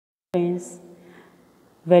Friends,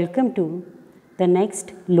 welcome to the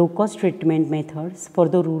next low-cost treatment methods for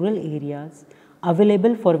the rural areas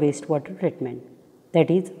available for wastewater treatment, that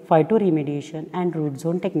is phytoremediation and root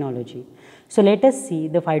zone technology. So let us see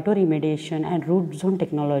the phytoremediation and root zone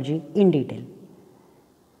technology in detail.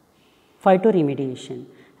 Phytoremediation,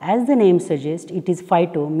 as the name suggests, it is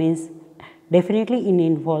phyto means definitely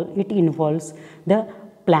it involves the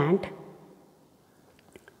plant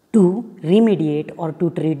to remediate or to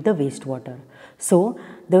treat the wastewater. So,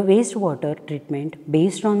 the wastewater treatment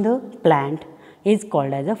based on the plant is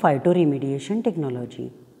called as a phytoremediation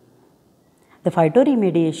technology. The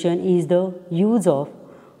phytoremediation is the use of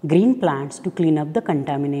green plants to clean up the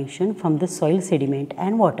contamination from the soil, sediment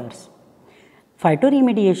and waters.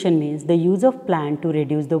 Phytoremediation means the use of plant to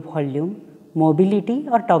reduce the volume, mobility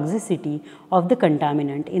or toxicity of the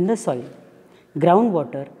contaminant in the soil,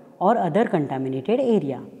 groundwater or other contaminated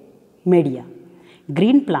media.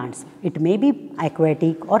 Green plants, it may be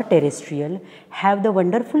aquatic or terrestrial, have the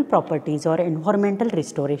wonderful properties or environmental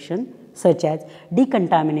restoration such as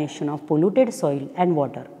decontamination of polluted soil and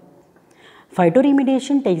water.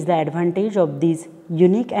 Phytoremediation takes the advantage of these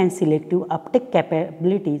unique and selective uptake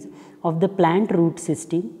capabilities of the plant root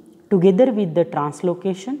system together with the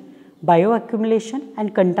translocation, bioaccumulation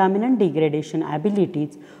and contaminant degradation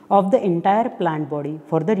abilities of the entire plant body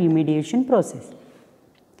for the remediation process.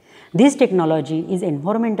 This technology is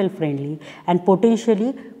environmental friendly and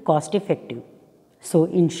potentially cost effective. So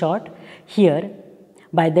in short, here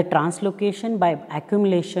by the translocation, by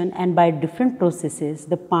accumulation and by different processes,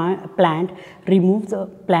 the plant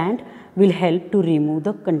will help to remove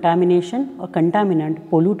the contamination or contaminant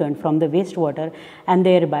pollutant from the wastewater, and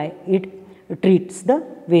thereby it treats the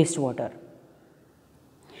wastewater.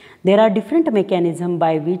 There are different mechanisms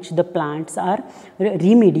by which the plants are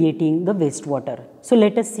remediating the wastewater. So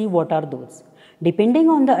let us see what are those. Depending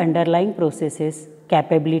on the underlying processes,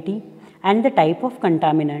 capability and the type of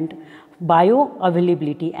contaminant,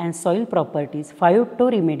 bioavailability and soil properties,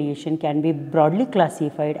 phytoremediation can be broadly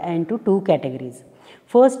classified into two categories.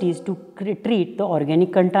 First is to treat the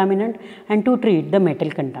organic contaminant and to treat the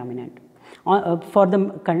metal contaminant.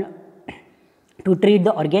 To treat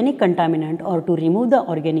the organic contaminant or to remove the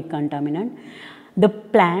organic contaminant, the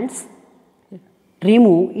plants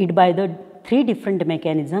remove it by the three different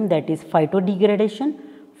mechanisms, that is phyto degradation,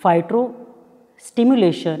 Phyto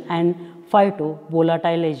Stimulation and Phyto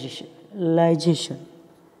Volatilization.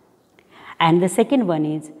 And the second one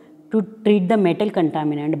is to treat the metal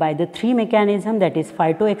contaminant by the three mechanisms, that is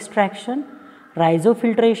phyto extraction,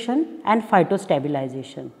 rhizofiltration and Phyto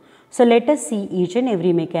Stabilization. So let us see each and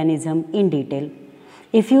every mechanism in detail.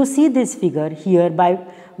 If you see this figure here, by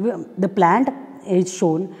the plant is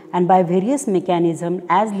shown and by various mechanisms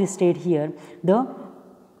as listed here, the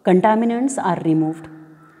contaminants are removed.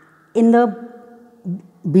 In the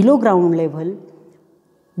below ground level,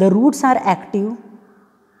 the roots are active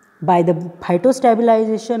by the Phyto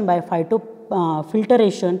Stabilization, by Phyto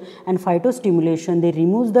Filtration and Phyto Stimulation. They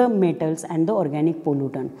remove the metals and the organic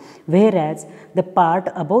pollutant, whereas the part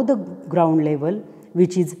above the ground level,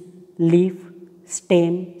 which is leaf,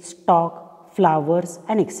 stem, stalk, flowers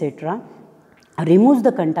and etc., removes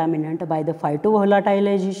the contaminant by the Phyto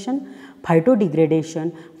Volatilization, Phyto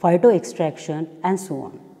Degradation, Phyto Extraction and so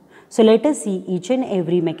on. So let us see each and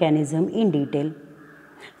every mechanism in detail.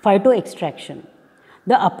 Phyto Extraction.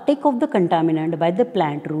 The uptake of the contaminant by the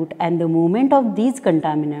plant root and the movement of these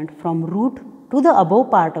contaminants from root to the above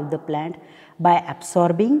part of the plant by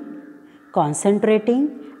absorbing,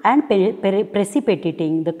 concentrating and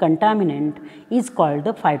precipitating the contaminant is called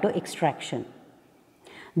the phyto extraction.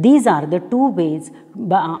 These are the two ways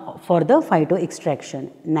for the phyto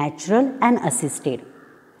extraction, natural and assisted.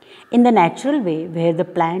 In the natural way, where the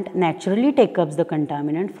plant naturally takes up the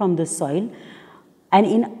contaminant from the soil, and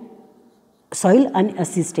in soil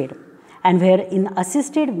unassisted, and where in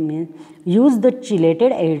assisted means use the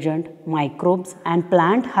chelated agent, microbes and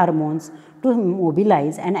plant hormones to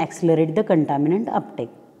mobilize and accelerate the contaminant uptake.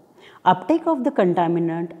 Uptake of the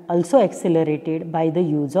contaminant also accelerated by the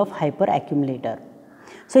use of hyperaccumulator.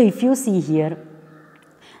 So if you see here,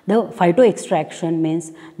 the phyto extraction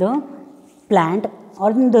means the plant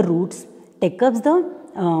or the roots take up the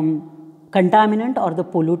contaminant or the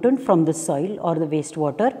pollutant from the soil or the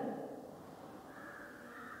wastewater,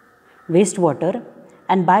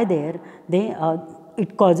 and by there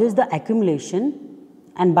it causes the accumulation,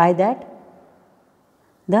 and by that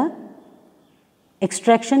the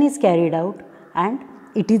extraction is carried out and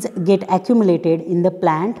it is get accumulated in the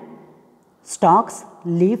plant stalks,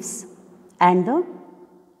 leaves and the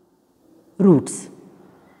roots.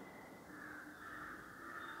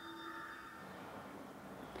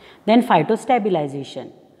 Then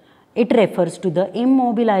phytostabilization. It refers to the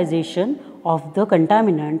immobilization of the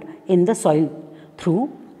contaminant in the soil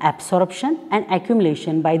through absorption and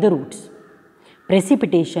accumulation by the roots,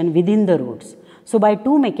 precipitation within the roots. So by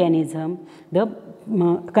two mechanisms, the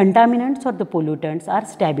contaminants or the pollutants are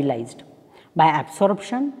stabilized by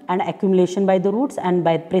absorption and accumulation by the roots and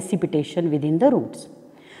by precipitation within the roots.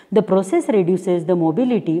 The process reduces the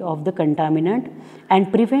mobility of the contaminant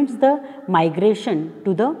and prevents the migration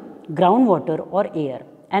to the groundwater or air,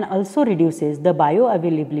 and also reduces the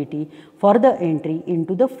bioavailability for the entry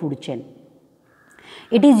into the food chain.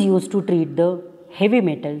 It is used to treat the heavy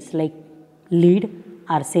metals like lead,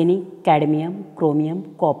 arsenic, cadmium,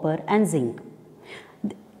 chromium, copper and zinc.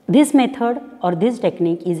 This method or this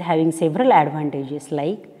technique is having several advantages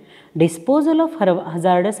like disposal of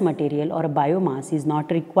hazardous material or biomass is not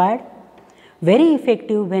required, very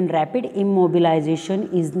effective when rapid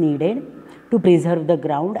immobilization is needed to preserve the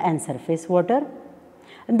ground and surface water,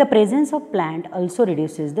 and the presence of plant also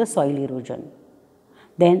reduces the soil erosion.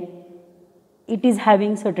 Then it is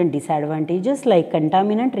having certain disadvantages like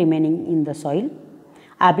contaminant remaining in the soil,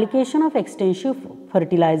 application of extensive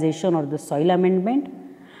fertilization or the soil amendment,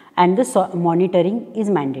 and the monitoring is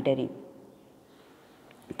mandatory.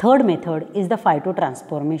 Third method is the Phyto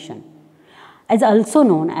Transformation, as also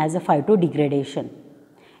known as a phyto degradation.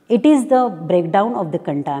 It is the breakdown of the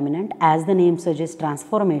contaminant, as the name suggests,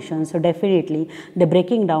 transformation. So definitely the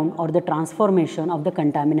breaking down or the transformation of the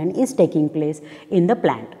contaminant is taking place in the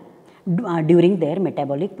plant during their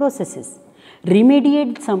metabolic processes.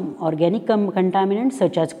 Remediate some organic contaminants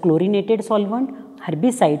such as chlorinated solvent,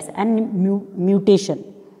 herbicides and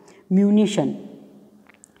munition.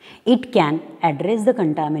 It can address the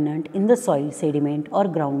contaminant in the soil, sediment or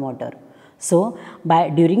groundwater. So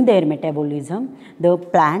during their metabolism, the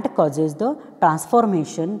plant causes the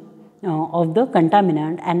transformation of the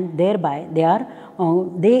contaminant, and thereby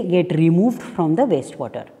they get removed from the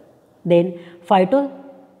wastewater. Then Phyto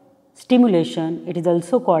Stimulation, it is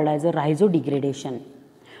also called as a rhizodegradation.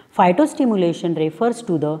 Phyto Stimulation refers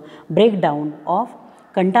to the breakdown of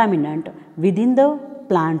contaminant within the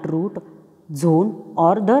plant root zone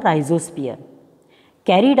or the rhizosphere,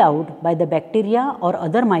 carried out by the bacteria or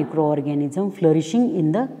other microorganisms flourishing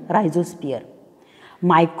in the rhizosphere.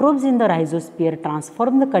 Microbes in the rhizosphere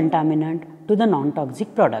transform the contaminant to the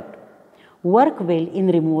non-toxic product, work well in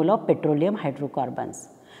removal of petroleum hydrocarbons.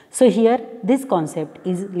 So here this concept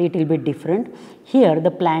is little bit different. Here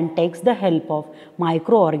the plant takes the help of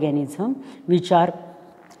microorganisms which are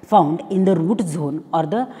found in the root zone or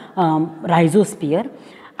the rhizosphere,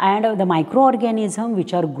 and the microorganisms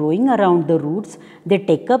which are growing around the roots, they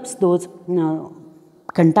take up those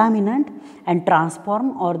contaminant and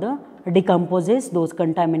transform or the decomposes those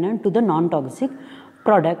contaminant to the non-toxic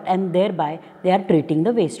product, and thereby they are treating the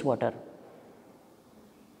wastewater.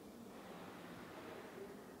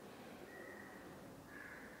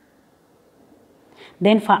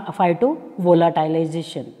 Then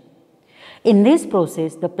phytovolatilization. In this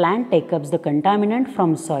process, the plant takes up the contaminant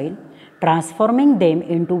from soil, transforming them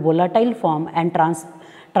into volatile form and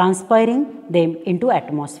transpiring them into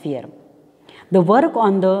atmosphere. The works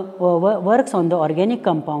on the organic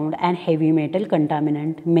compound and heavy metal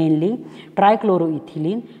contaminant, mainly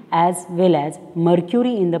trichloroethylene as well as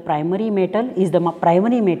mercury in the primary metal, is the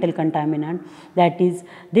primary metal contaminant that is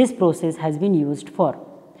this process has been used for.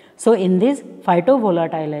 So in this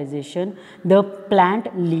phytovolatilization, the plant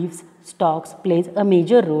leaves stalks plays a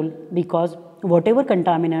major role, because whatever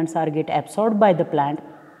contaminants are get absorbed by the plant,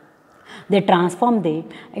 they transform them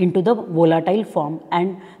into the volatile form,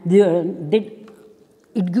 and it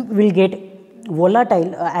will get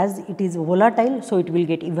volatile. As it is volatile, so it will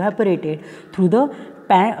get evaporated through the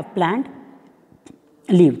plant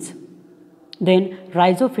leaves. Then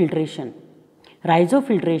rhizofiltration.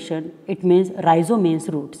 Rhizofiltration, it means rhizo means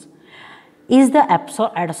roots, is the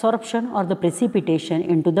adsorption or the precipitation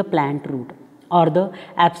into the plant root or the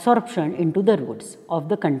absorption into the roots of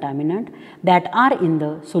the contaminant that are in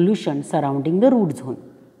the solution surrounding the root zone,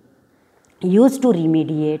 used to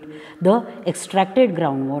remediate the extracted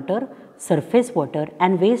groundwater, surface water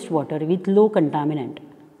and wastewater with low contaminant.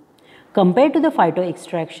 Compared to the phyto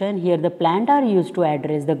extraction, here the plant are used to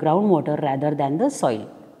address the groundwater rather than the soil.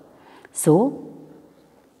 So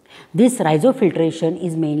this rhizofiltration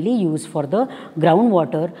is mainly used for the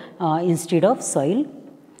groundwater instead of soil.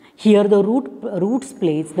 Here the roots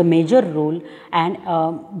plays the major role, and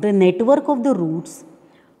the network of the roots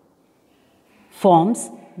forms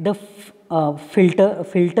the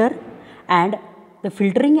filter, and the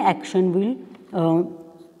filtering action will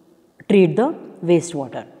treat the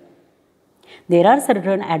wastewater. There are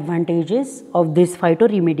certain advantages of this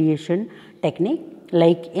phytoremediation technique,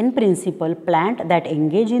 like in principle, plant that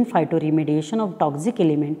engage in phytoremediation of toxic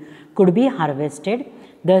element could be harvested,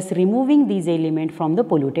 thus removing these elements from the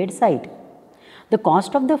polluted site. The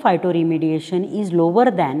cost of the phytoremediation is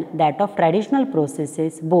lower than that of traditional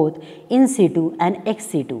processes both in situ and ex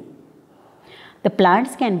situ. The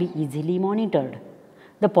plants can be easily monitored.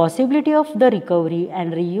 The possibility of the recovery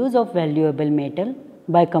and reuse of valuable metal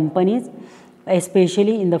by companies,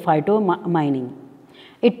 especially in the phytomining.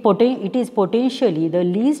 It is potentially the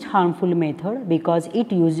least harmful method because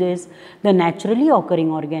it uses the naturally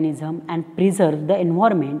occurring organism and preserves the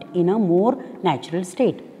environment in a more natural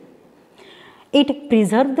state. It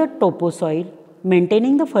preserves the topsoil,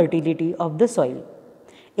 maintaining the fertility of the soil,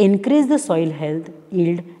 increase the soil health,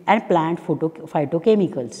 yield and plant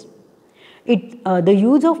phytochemicals. The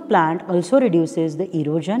use of plant also reduces the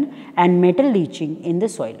erosion and metal leaching in the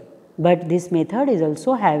soil. But this method is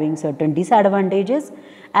also having certain disadvantages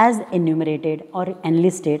as enumerated or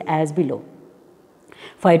enlisted as below.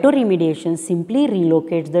 Phytoremediation simply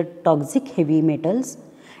relocates the toxic heavy metals.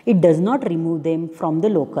 It does not remove them from the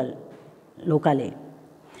locale.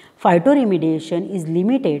 Phytoremediation is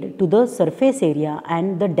limited to the surface area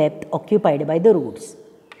and the depth occupied by the roots.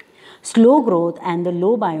 Slow growth and the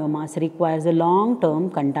low biomass requires a long-term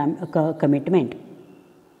commitment.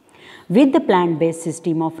 With the plant-based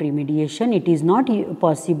system of remediation, it is not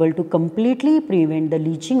possible to completely prevent the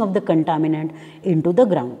leaching of the contaminant into the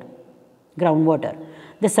groundwater.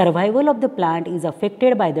 The survival of the plant is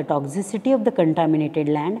affected by the toxicity of the contaminated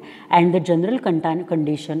land and the general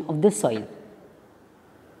condition of the soil.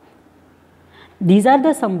 These are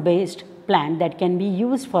the some based plant that can be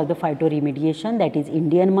used for the phytoremediation, that is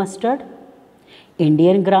Indian mustard,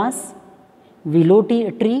 Indian grass, willow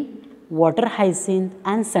tree, water hyacinth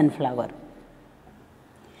and sunflower.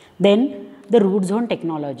 Then the root zone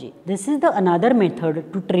technology. This is another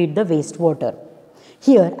method to treat the wastewater.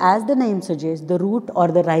 Here, as the name suggests, the root or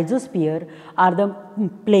the rhizosphere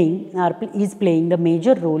is playing the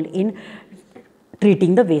major role in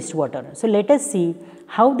treating the wastewater. So let us see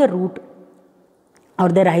how the root or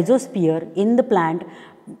the rhizosphere in the plant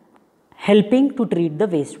helping to treat the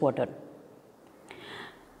wastewater.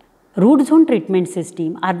 Root zone treatment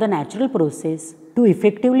system are the natural process to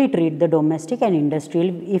effectively treat the domestic and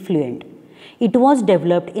industrial effluent. It was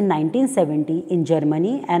developed in 1970 in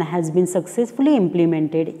Germany and has been successfully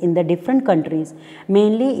implemented in the different countries,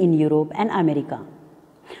 mainly in Europe and America.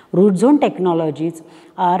 Root zone technologies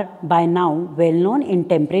are by now well known in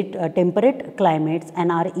temperate climates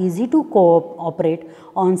and are easy to operate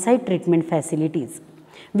on-site treatment facilities,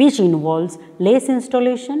 which involves less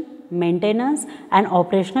installation, maintenance and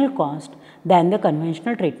operational cost than the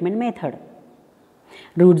conventional treatment method.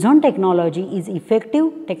 Root zone technology is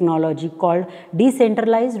effective technology called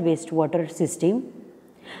decentralized wastewater system.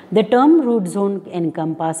 The term root zone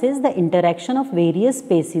encompasses the interaction of various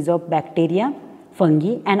species of bacteria,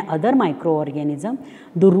 fungi and other microorganisms,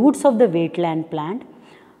 the roots of the wetland plant,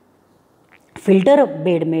 filter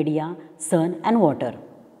bed media, sun and water.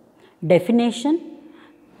 Definition: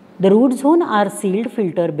 the root zone are sealed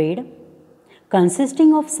filter bed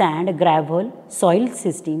consisting of sand, gravel, soil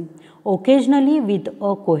system, occasionally with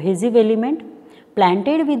a cohesive element,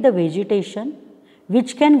 planted with the vegetation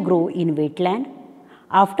which can grow in wetland.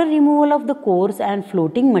 After removal of the coarse and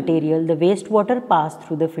floating material, the wastewater pass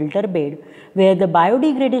through the filter bed where the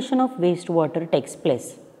biodegradation of wastewater takes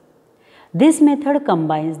place. This method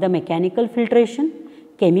combines the mechanical filtration,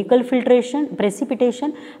 chemical filtration,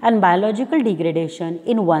 precipitation and biological degradation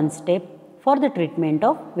in one step for the treatment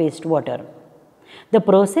of wastewater. The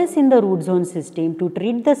process in the root zone system to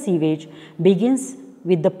treat the sewage begins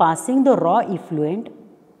with the passing the raw effluent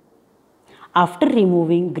after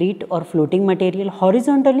removing grit or floating material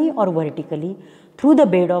horizontally or vertically through the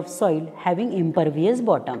bed of soil having impervious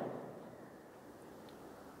bottom.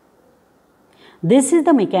 This is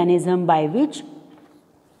the mechanism by which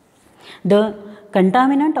the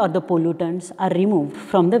contaminant or the pollutants are removed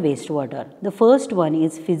from the wastewater. The first one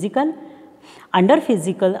is physical. Under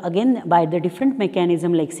physical, again by the different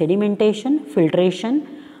mechanism like sedimentation, filtration,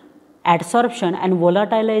 adsorption and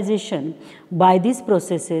volatilization, by these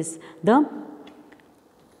processes the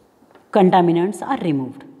contaminants are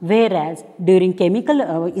removed. Whereas during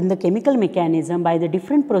in the chemical mechanism, by the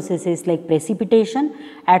different processes like precipitation,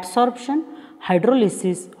 adsorption,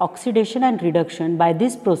 hydrolysis, oxidation and reduction, by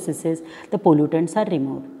these processes the pollutants are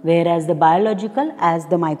removed. Whereas the biological, as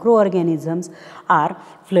the microorganisms are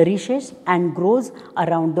flourishes and grows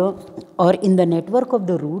around the or in the network of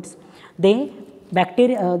the roots, they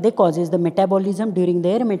bacteria, they causes the metabolism. During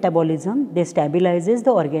their metabolism, they stabilizes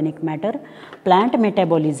the organic matter. Plant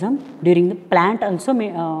metabolism, during the plant also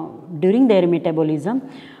during their metabolism,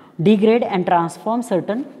 degrade and transform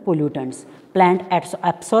certain pollutants. Plant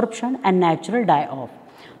absorption and natural die-off.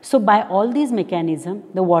 So by all these mechanisms,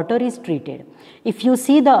 the water is treated. If you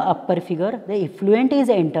see the upper figure, the effluent is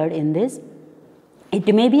entered in this.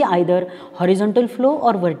 It may be either horizontal flow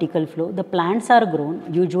or vertical flow. The plants are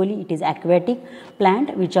grown, usually it is aquatic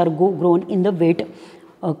plant which are grown in the wet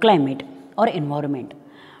climate or environment,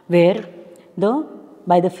 where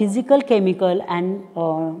by the physical, chemical and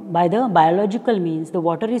by the biological means the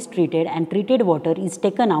water is treated, and treated water is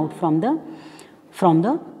taken out from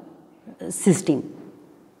the system.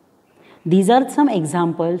 These are some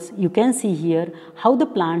examples. You can see here how the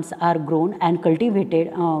plants are grown and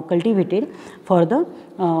cultivated for the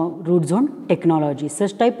root zone technology.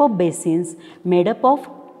 Such type of basins made up of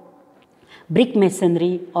brick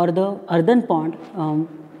masonry or the earthen pond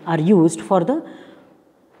are used for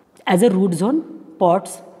as a root zone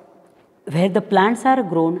pots, where the plants are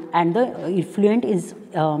grown and the effluent is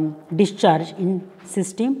discharged in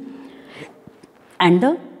system, and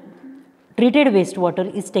the treated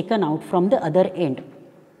wastewater is taken out from the other end.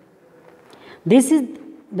 This is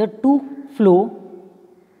the two flow,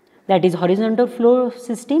 that is horizontal flow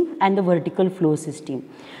system and the vertical flow system.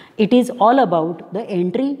 It is all about the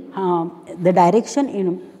entry, the direction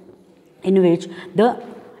in which the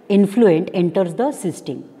effluent enters the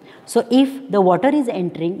system. So if the water is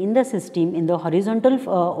entering in the system in the horizontal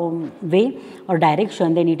way or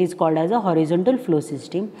direction, then it is called as a horizontal flow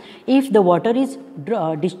system. If the water is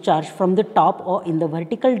discharged from the top or in the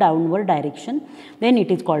vertical downward direction, then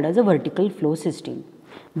it is called as a vertical flow system.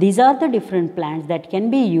 These are the different plants that can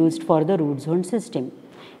be used for the root zone system.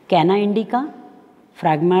 Canna indica,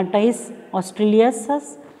 Phragmites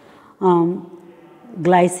australiensis,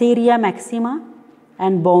 Glyceria maxima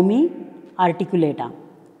and Bomi articulata.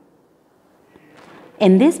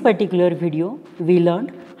 In this particular video, we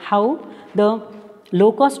learned how the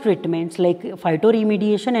low-cost treatments like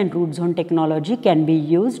phytoremediation and root zone technology can be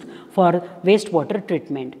used for wastewater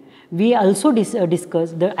treatment. We also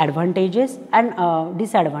discussed the advantages and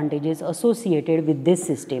disadvantages associated with this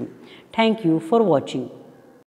system. Thank you for watching.